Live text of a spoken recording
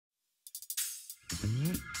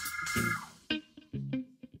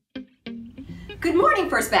Good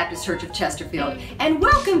morning, First Baptist Church of Chesterfield, and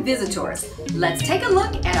welcome visitors. Let's take a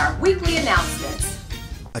look at our weekly announcements.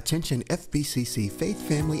 Attention Fbcc faith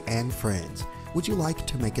family and friends. Would you like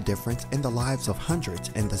to make a difference in the lives of hundreds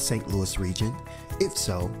in the St. Louis region? If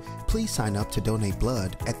so, please sign up to donate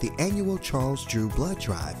blood at the annual Charles Drew Blood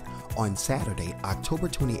Drive on Saturday, October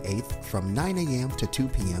 28th from 9 a.m. to 2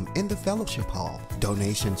 p.m. in the Fellowship Hall.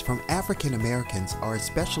 Donations from African Americans are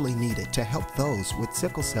especially needed to help those with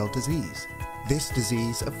sickle cell disease. This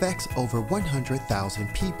disease affects over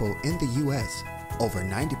 100,000 people in the U.S. Over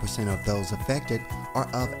 90% of those affected are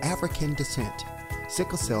of African descent.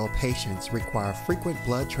 Sickle cell patients require frequent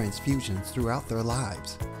blood transfusions throughout their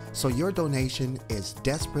lives, so your donation is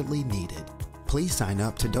desperately needed. Please sign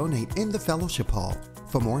up to donate in the Fellowship Hall.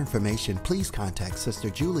 For more information, please contact Sister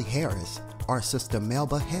Julie Harris or Sister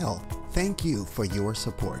Melba Hell. Thank you for your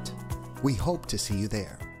support. We hope to see you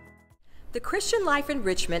there. The Christian Life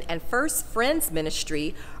Enrichment and First Friends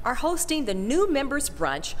Ministry are hosting the New Members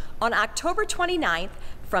Brunch on October 29th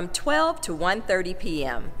from 12 to 1:30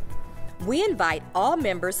 p.m. We invite all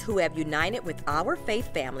members who have united with our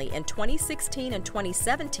faith family in 2016 and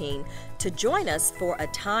 2017 to join us for a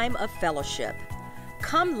time of fellowship.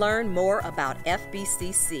 Come learn more about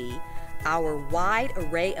FBCC, our wide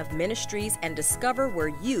array of ministries, and discover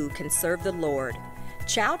where you can serve the Lord.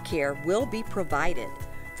 Childcare will be provided.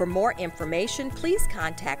 For more information, please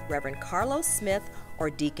contact Reverend Carlos Smith or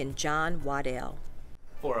Deacon John Waddell.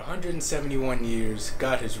 For 171 years,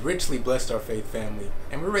 God has richly blessed our faith family,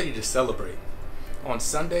 and we're ready to celebrate. On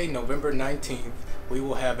Sunday, November 19th, we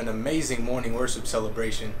will have an amazing morning worship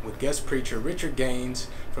celebration with guest preacher Richard Gaines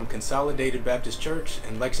from Consolidated Baptist Church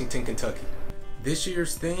in Lexington, Kentucky. This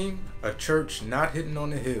year's theme, A Church Not Hidden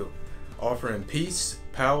on the Hill, offering peace,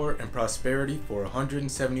 power, and prosperity for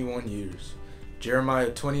 171 years.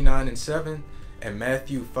 Jeremiah 29:7 and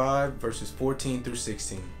Matthew 5 verses 14 through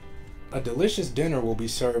 16. A delicious dinner will be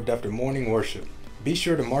served after morning worship. Be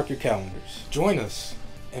sure to mark your calendars. Join us.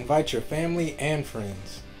 Invite your family and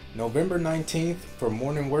friends. November 19th for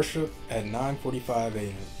morning worship at 9:45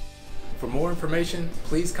 a.m. For more information,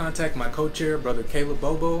 please contact my co-chair, Brother Caleb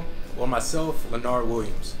Bobo, or myself, Lennar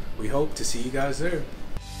Williams. We hope to see you guys there.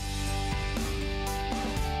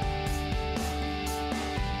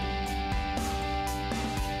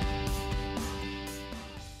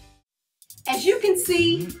 As you can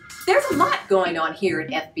see, there's a lot going on here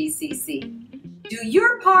at FBCC. Do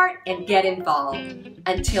your part and get involved.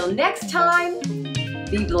 Until next time,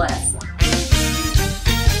 be blessed.